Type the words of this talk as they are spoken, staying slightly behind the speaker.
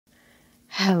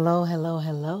Hello, hello,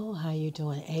 hello. How you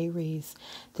doing, Aries?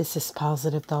 This is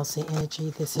Positive Thoughts and Energy.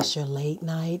 This is your late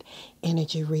night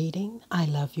energy reading. I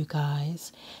love you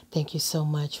guys. Thank you so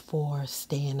much for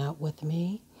staying up with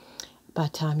me. By the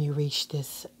time you reach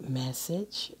this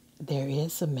message, there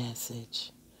is a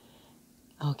message.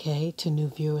 Okay, to new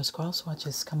viewers, cross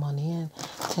watchers, come on in.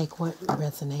 Take what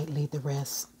resonate, leave the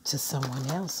rest to someone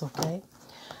else. Okay.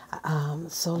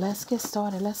 So let's get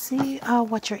started. Let's see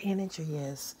what your energy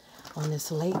is on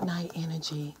this late night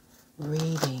energy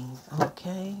reading.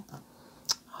 Okay.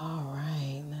 All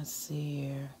right. Let's see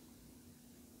here.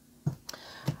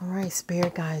 All right,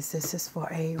 spirit guys, this is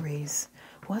for Aries.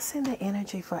 What's in the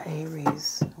energy for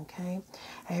Aries? Okay.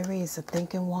 Aries, a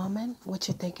thinking woman. What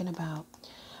you thinking about?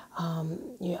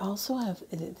 You also have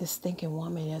this thinking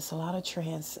woman. There's a lot of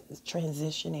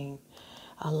transitioning.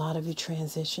 A lot of you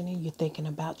transitioning. You're thinking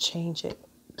about changing.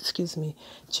 Excuse me,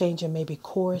 changing maybe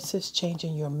courses,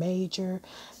 changing your major,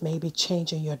 maybe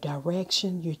changing your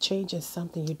direction. You're changing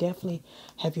something. You definitely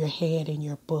have your head in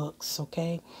your books,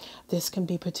 okay? This can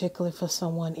be particularly for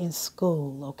someone in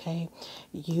school, okay?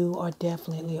 You are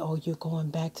definitely, or you're going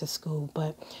back to school,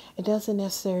 but it doesn't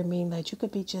necessarily mean that you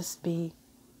could be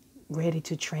ready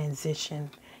to transition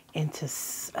into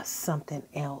something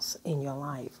else in your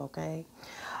life, okay?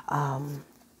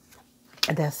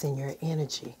 That's in your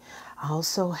energy. I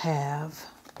also have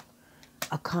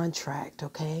a contract,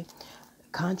 okay?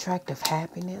 Contract of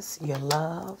happiness, your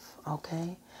love,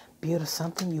 okay? Beautiful,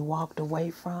 something you walked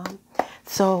away from.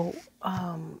 So,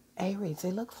 Aries,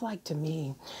 it looks like to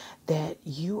me that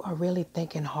you are really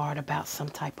thinking hard about some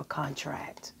type of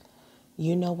contract.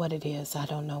 You know what it is. I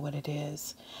don't know what it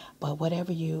is. But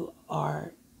whatever you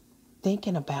are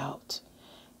thinking about,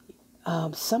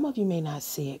 some of you may not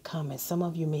see it coming. Some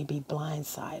of you may be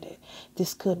blindsided.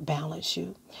 This could balance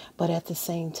you. But at the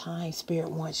same time, Spirit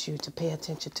wants you to pay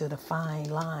attention to the fine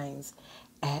lines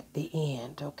at the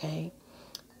end, okay?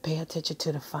 Pay attention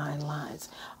to the fine lines.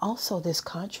 Also, this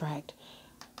contract,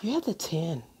 you have the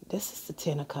 10. This is the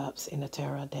 10 of Cups in the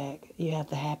Tarot deck. You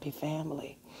have the happy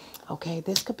family, okay?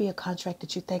 This could be a contract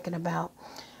that you're thinking about,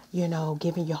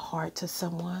 giving your heart to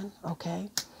someone, okay?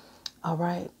 All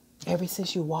right. Ever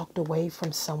since you walked away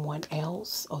from someone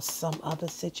else or some other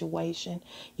situation,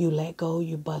 you let go,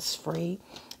 you bust free,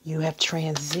 you have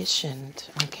transitioned,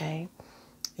 okay?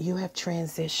 You have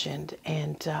transitioned.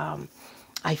 And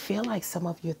I feel like some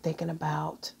of you are thinking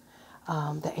about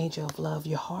the angel of love.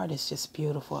 Your heart is just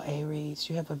beautiful, Aries.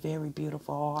 You have a very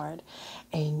beautiful heart.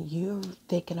 And you're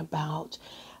thinking about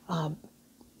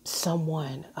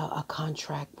someone, a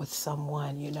contract with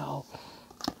someone,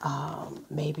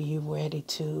 maybe you're ready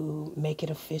to make it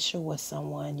official with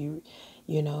someone.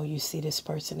 You see this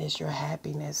person as your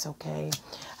happiness, okay?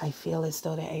 I feel as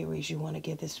though the Aries, you want to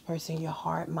give this person your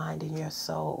heart, mind, and your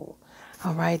soul.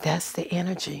 All right, that's the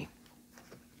energy.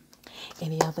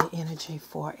 Any other energy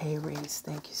for Aries?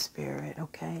 Thank you, Spirit.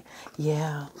 Okay.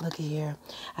 Yeah, look here.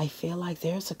 I feel like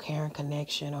there's a caring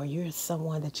connection, or you're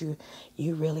someone that you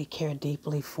really care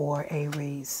deeply for,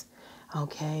 Aries.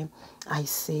 Okay. I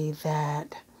see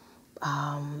that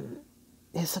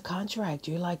it's a contract.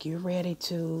 You're ready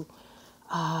to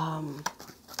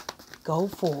go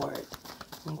for it.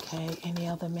 Okay. Any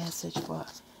other message for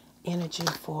energy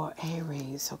for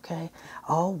Aries? Okay.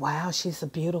 Oh wow, she's a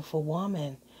beautiful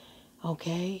woman.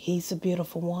 Okay, he's a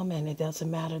beautiful woman. It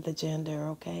doesn't matter the gender,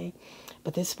 okay?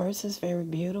 But this person's very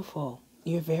beautiful.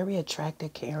 You're very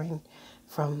attracted, caring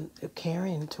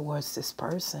towards this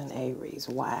person, Aries.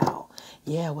 Wow.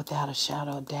 Yeah, without a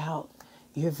shadow of doubt,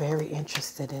 you're very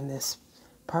interested in this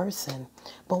person.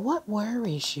 But what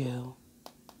worries you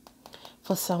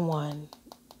for someone?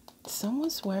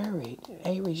 Someone's worried.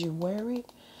 Aries, you worried?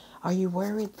 Are you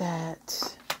worried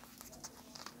that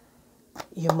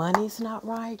your money's not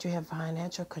right? You have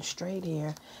financial constraint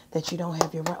here that you don't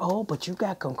have your right. Oh, but you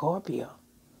got Concordia.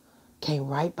 Came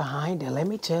right behind it. Let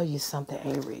me tell you something,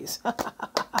 Aries.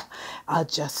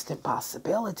 Adjusted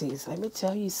possibilities. Let me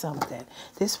tell you something.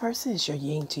 This person is your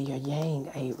yin to your yang,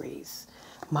 Aries.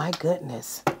 My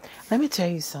goodness. Let me tell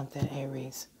you something,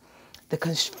 Aries. The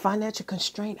financial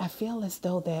constraint, I feel as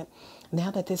though that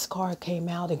now that this card came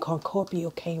out and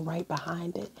Concordia came right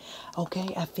behind it,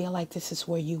 okay, I feel like this is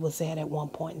where you was at one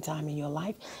point in time in your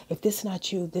life. If this is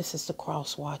not you, this is the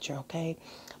cross watcher, okay?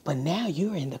 But now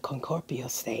you're in the Concordia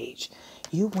stage.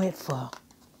 You went from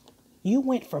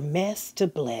mess to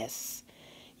bless.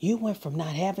 You went from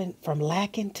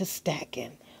lacking to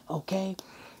stacking, okay?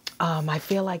 I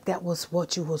feel like that was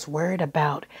what you was worried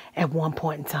about at one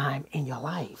point in time in your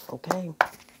life, okay?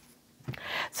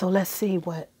 So let's see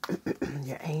what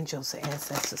your angels and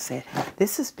ancestors said.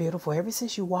 This is beautiful. Ever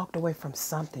since you walked away from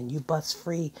something, you bust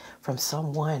free from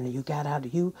someone, you got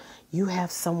out, you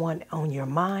have someone on your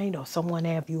mind or someone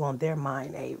have you on their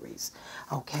mind, Aries.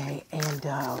 Okay, and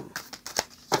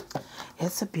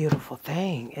it's a beautiful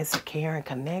thing. It's a caring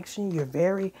connection. You're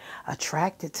very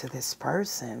attracted to this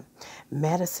person.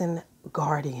 Medicine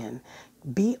guardian.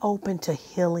 Be open to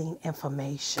healing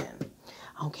information.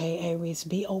 Okay, Aries,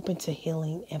 be open to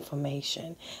healing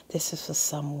information. This is for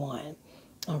someone.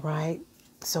 All right.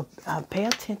 So pay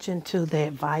attention to the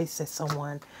advice that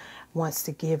someone wants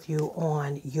to give you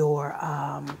on your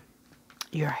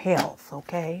health.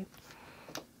 Okay.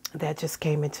 That just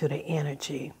came into the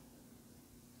energy.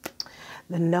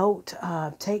 The note,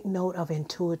 take note of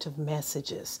intuitive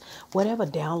messages. Whatever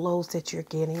downloads that you're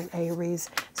getting, Aries,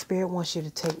 Spirit wants you to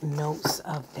take notes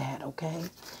of that, okay?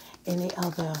 Any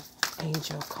other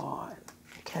angel card,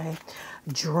 okay?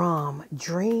 Drum,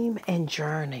 dream and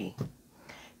journey.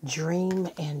 Dream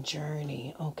and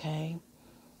journey, okay?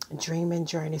 Dream and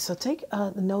journey. So take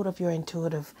note of your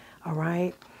intuitive, all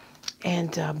right?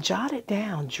 And jot it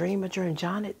down, dream a dream,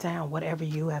 jot it down, whatever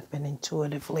you have been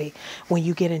intuitively, when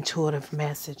you get intuitive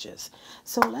messages.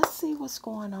 So let's see what's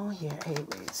going on here,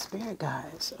 Aries. Spirit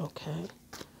guides, okay?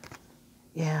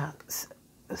 Yeah,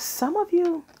 some of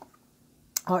you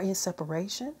are in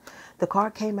separation. The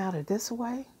card came out of this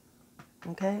way,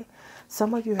 okay?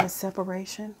 Some of you are in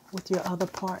separation with your other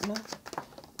partner,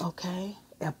 okay?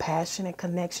 A passionate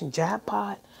connection,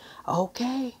 jackpot.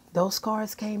 Okay, those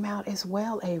cards came out as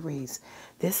well, Aries.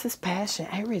 This is passion.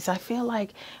 Aries, I feel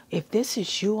like if this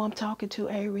is you I'm talking to,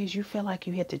 Aries, you feel like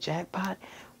you hit the jackpot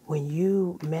when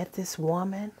you met this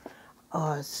woman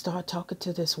or start talking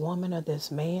to this woman or this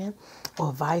man,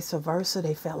 or vice versa.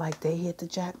 They felt like they hit the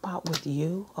jackpot with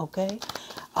you, okay?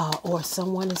 Or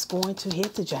someone is going to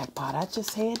hit the jackpot. I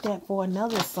just had that for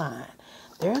another sign.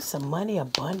 There's some money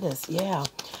abundance. Yeah.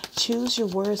 Choose your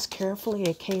words carefully.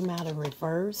 It came out in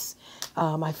reverse.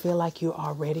 I feel like you're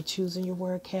already choosing your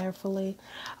word carefully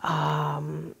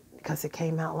because it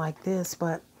came out like this.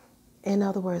 But in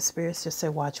other words, spirits just say,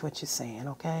 watch what you're saying,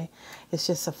 okay? It's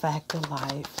just a fact of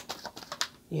life.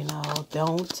 You know,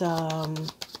 don't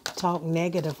talk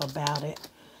negative about it.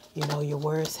 You know, your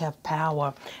words have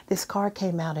power. This card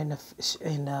came out in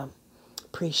the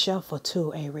pre-shuffle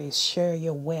too, Aries. Share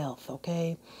your wealth,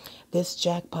 okay? This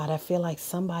jackpot, I feel like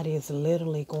somebody is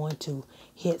literally going to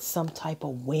hit some type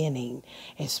of winning,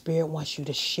 and Spirit wants you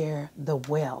to share the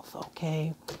wealth,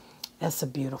 okay? That's a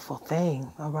beautiful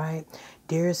thing, all right?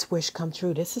 Dearest wish come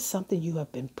true. This is something you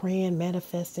have been praying,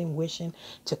 manifesting, wishing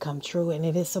to come true, and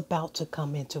it is about to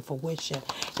come into fruition.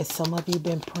 And some of you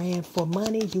been praying for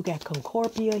money. You got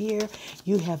Concordia here.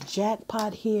 You have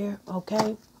jackpot here,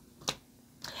 okay?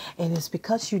 And it's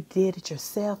because you did it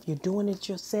yourself. You're doing it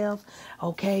yourself,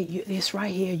 okay? It's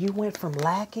right here. You went from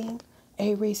lacking,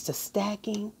 Aries, to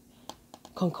stacking,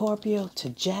 Concordia to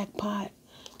jackpot,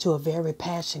 to a very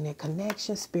passionate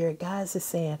connection. Spirit guides is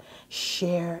saying,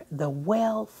 share the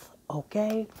wealth,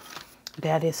 okay?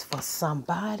 That is for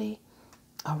somebody,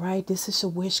 all right? This is a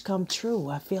wish come true.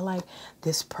 I feel like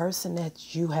this person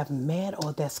that you have met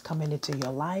or that's coming into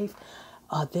your life,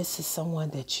 this is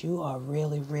someone that you are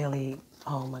really, really,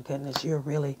 oh my goodness, you're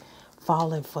really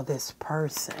falling for this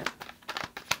person.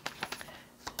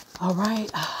 All right,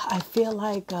 I feel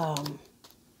like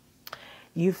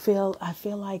I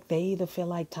feel like they either feel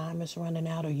like time is running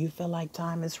out or you feel like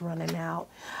time is running out.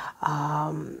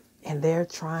 And they're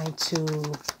trying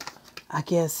to, I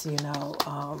guess, you know,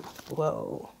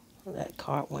 whoa, that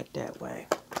card went that way.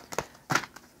 I'll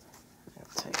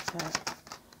take that.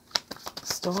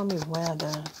 Stormy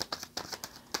weather.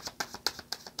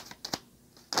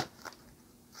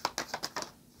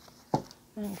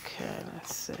 Okay,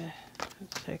 let's see.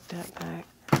 Let's take that back.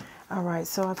 All right,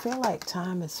 so I feel like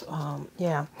time is,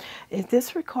 yeah,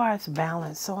 this requires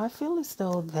balance. So I feel as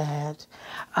though that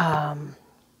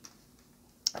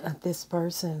this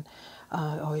person,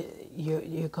 or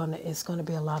you're gonna, it's gonna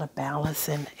be a lot of balance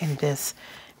in this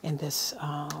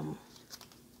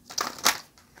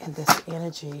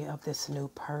energy of this new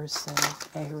person,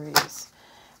 Aries.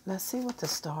 Let's see what the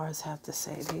stars have to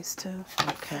say. These two,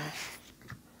 okay.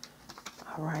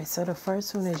 All right, so the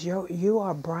first one is you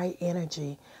are bright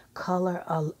energy. Color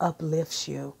uplifts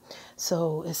you.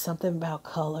 So it's something about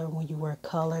color. When you wear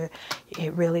color,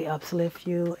 it really uplifts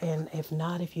you. And if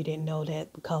not, if you didn't know that,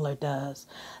 color does.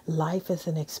 Life is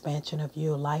an expansion of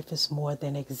you. Life is more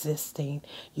than existing.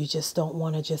 You just don't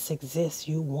want to just exist.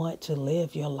 You want to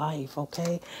live your life,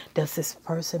 okay? Does this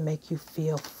person make you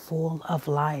feel full of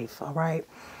life, all right?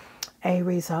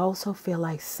 Aries, I also feel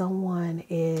like someone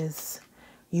is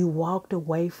you walked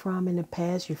away from in the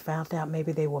past. You found out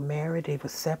maybe they were married, they were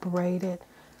separated.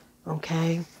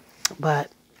 Okay.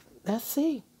 But let's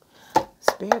see.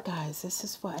 Spirit guys, this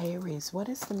is for Aries. What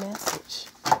is the message?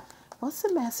 What's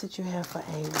the message you have for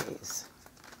Aries?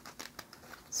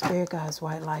 Spirit guides,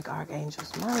 white light,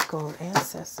 archangels, Michael,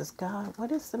 ancestors, God.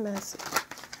 What is the message?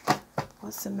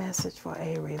 What's the message for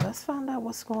Aries? Let's find out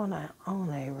what's going on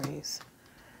Aries.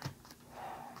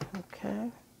 Okay.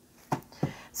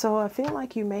 So I feel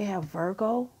like you may have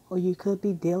Virgo, or you could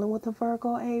be dealing with a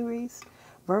Virgo, Aries.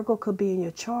 Virgo could be in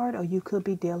your chart, or you could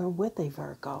be dealing with a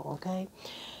Virgo, okay?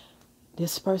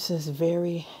 This person is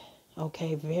very,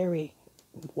 okay, very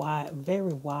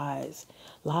wise,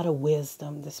 a lot of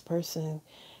wisdom. This person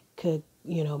could,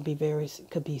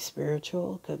 could be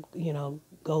spiritual, could,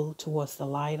 go towards the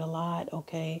light a lot,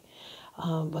 okay?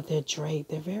 But they're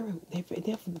draped.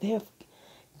 They've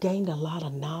gained a lot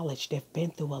of knowledge. They've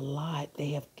been through a lot.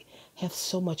 They have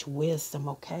so much wisdom,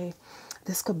 okay?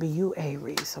 This could be you,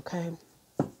 Aries, okay?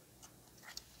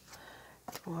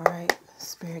 All right,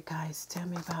 Spirit guides, tell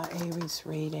me about Aries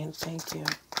reading. Thank you.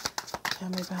 Tell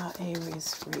me about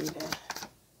Aries reading.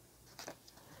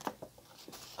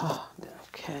 Oh,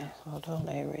 okay. Hold on,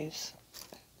 Aries.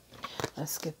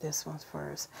 Let's get this one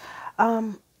first.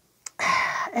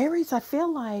 Aries, I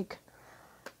feel like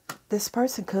this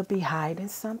person could be hiding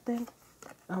something.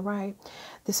 All right.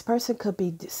 This person could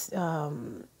be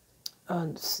still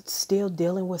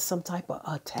dealing with some type of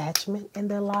attachment in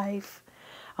their life.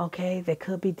 Okay. They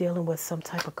could be dealing with some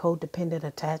type of codependent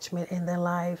attachment in their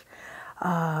life.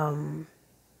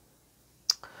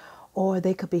 Or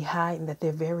they could be hiding that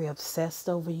they're very obsessed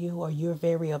over you, or you're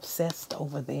very obsessed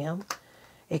over them.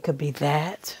 It could be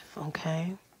that,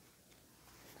 okay?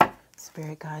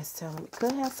 Spirit guides tell them it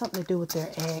could have something to do with their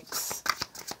ex,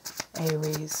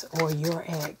 Aries, or your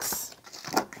ex,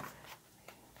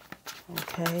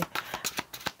 okay?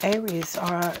 Aries,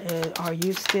 are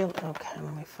you still, okay,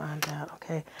 let me find out,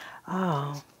 okay?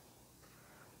 Oh,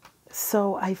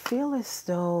 so I feel as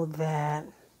though that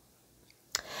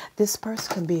this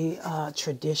person can be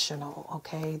traditional,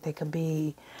 okay? They could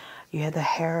be, you have the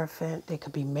Hierophant, they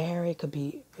could be married, could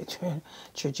be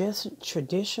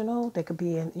traditional, they could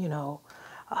be in,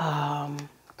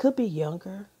 could be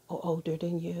younger or older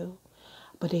than you,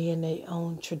 but they in their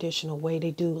own traditional way.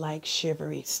 They do like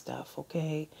chivalry stuff,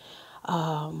 okay?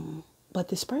 But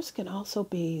this person can also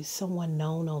be someone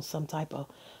known on some type of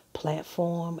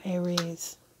platform,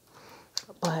 Aries.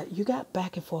 But you got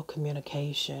back and forth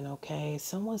communication, okay?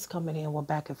 Someone's coming in with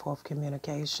back and forth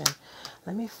communication.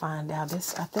 Let me find out. I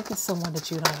think it's someone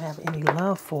that you don't have any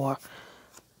love for,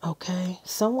 okay?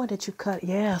 Someone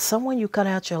that someone you cut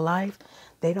out your life.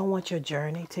 They don't want your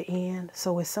journey to end.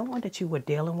 So it's someone that you were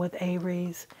dealing with,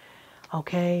 Aries,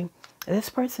 okay?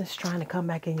 This person's trying to come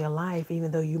back in your life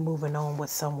even though you're moving on with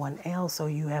someone else,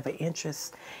 or you have an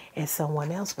interest in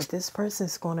someone else. But this person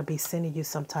is going to be sending you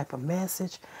some type of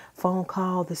message, phone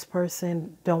call. This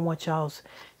person don't want y'all's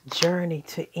journey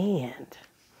to end.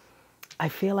 I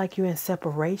feel like you're in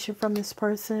separation from this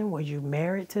person. Were you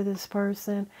married to this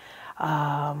person?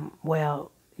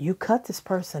 Well, you cut this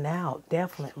person out,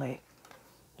 definitely.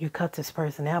 You cut this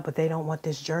person out, but they don't want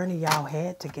this journey y'all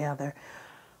had together.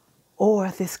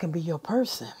 Or this can be your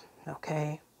person,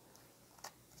 okay?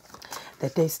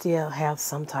 That they still have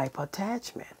some type of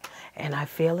attachment. And I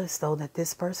feel as though that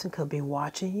this person could be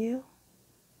watching you,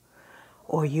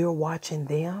 or you're watching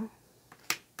them.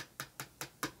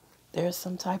 There's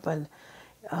some type of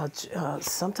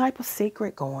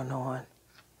secret going on.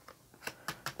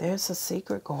 There's a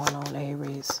secret going on,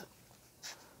 Aries.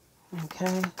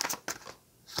 Okay.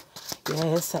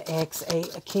 Yeah, it's an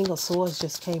X8. A King of Swords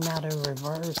just came out in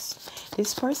reverse.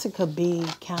 This person could be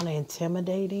kind of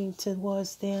intimidating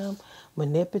towards them,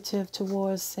 manipulative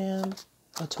towards them,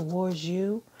 or towards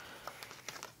you,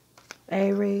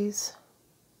 Aries.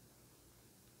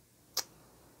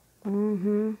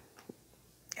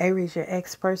 Aries, your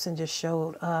ex-person just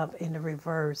showed up in the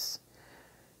reverse.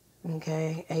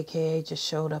 Okay, AKA just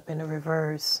showed up in the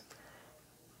reverse.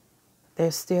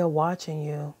 They're still watching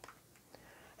you.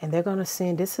 And they're going to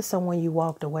send, this is someone you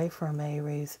walked away from,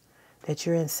 Aries, that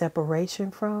you're in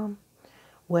separation from.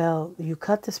 Well, you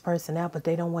cut this person out, but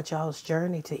they don't want y'all's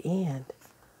journey to end.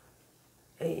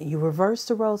 You reverse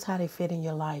the roles how they fit in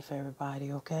your life,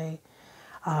 everybody, okay?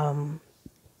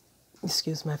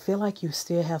 Excuse me. I feel like you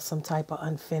still have some type of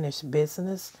unfinished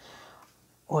business,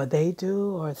 or they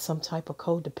do, or some type of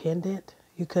codependent.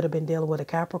 You could have been dealing with a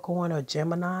Capricorn or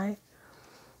Gemini.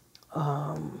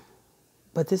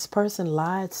 But this person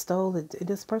lied, stole it.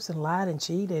 This person lied and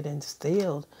cheated and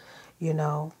stealed, you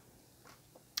know.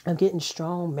 I'm getting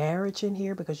strong marriage in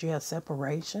here because you have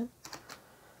separation.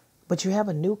 But you have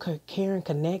a new caring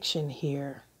connection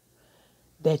here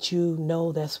that you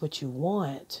know that's what you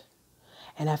want.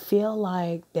 And I feel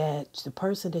like that the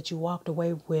person that you walked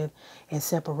away with in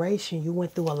separation, you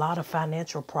went through a lot of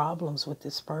financial problems with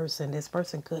this person. This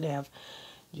person could have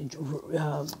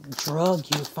drug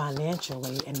you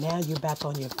financially, and now you're back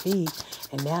on your feet,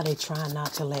 and now they're trying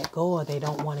not to let go, or they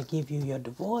don't want to give you your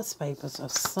divorce papers or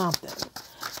something.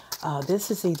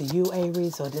 This is either you,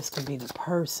 Aries, or this could be the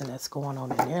person that's going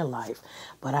on in their life.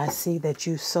 But I see that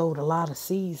you sowed a lot of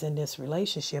seeds in this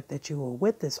relationship that you were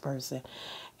with this person,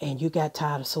 and you got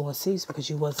tired of sowing seeds because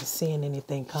you wasn't seeing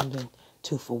anything coming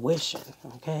to fruition,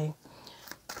 okay?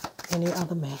 Any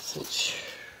other message?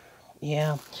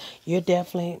 Yeah, you're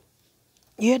definitely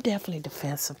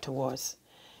defensive towards.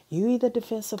 You either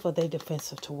defensive or they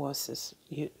defensive towards this.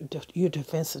 You're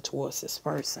defensive towards this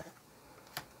person.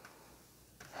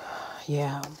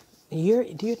 Yeah, you're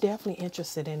definitely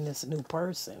interested in this new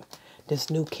person,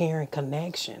 this new caring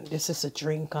connection. This is a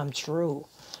dream come true,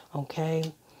 okay?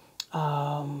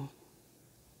 And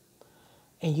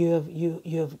you've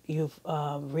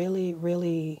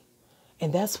really,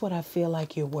 and that's what I feel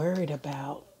like you're worried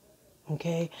about.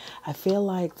 Okay, I feel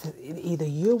like either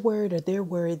you're worried or they're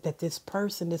worried that this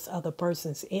person, this other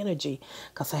person's energy,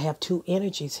 because I have two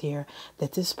energies here,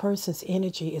 that this person's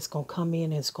energy is going to come in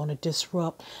and it's going to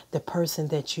disrupt the person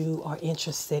that you are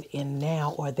interested in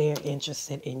now, or they're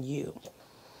interested in you.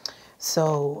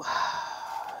 So,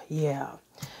 yeah.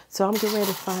 So I'm getting ready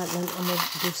to find, I'm going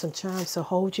to do some chimes. So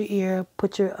hold your ear,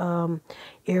 put your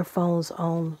earphones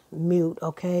on mute,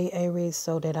 okay, Aries,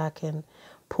 so that I can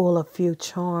pull a few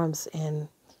charms and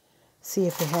see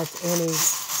if it has any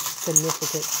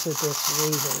significance to this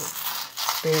reading.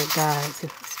 Spirit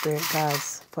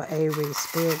guides for Aries,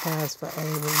 spirit guides for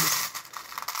Aries,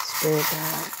 spirit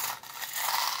guides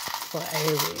for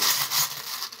Aries,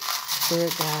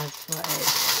 spirit guides for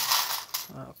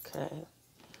Aries. Okay,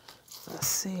 let's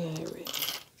see,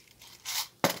 Aries.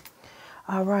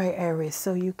 All right, Aries,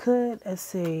 so you could, let's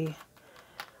see,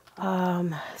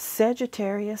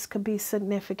 Sagittarius could be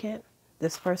significant.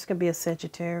 This person could be a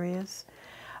Sagittarius.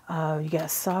 You got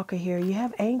soccer here. You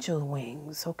have angel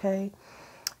wings, okay?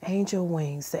 Angel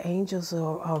wings. The angels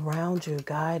are around you,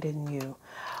 guiding you.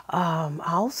 I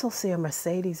also see a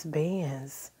Mercedes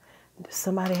Benz. Does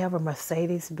somebody have a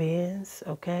Mercedes Benz,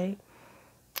 okay?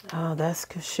 That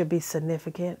should be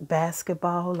significant.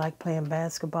 Basketball, like playing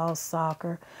basketball,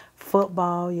 soccer.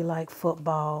 Football, you like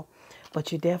football.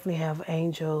 But you definitely have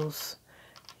angels.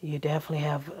 You definitely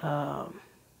have,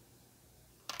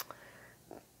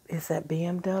 is that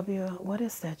BMW? What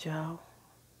is that, y'all?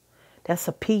 That's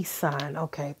a peace sign.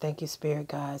 Okay, thank you, Spirit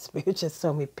guys. Spirit just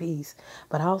told me peace.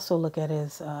 But I also look at it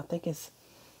as, I think is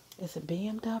it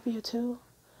BMW too?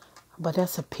 But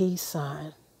that's a peace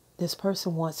sign. This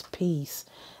person wants peace.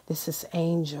 This is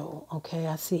angel, okay?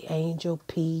 I see angel,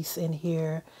 peace in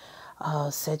here.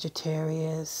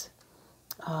 Sagittarius.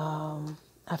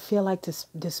 I feel like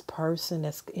this person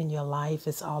that's in your life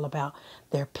is all about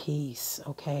their peace,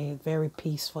 okay? Very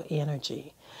peaceful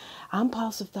energy. I'm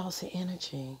Positive Thoughts and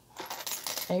Energy.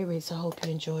 Aries, I hope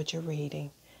you enjoyed your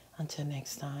reading. Until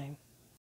next time.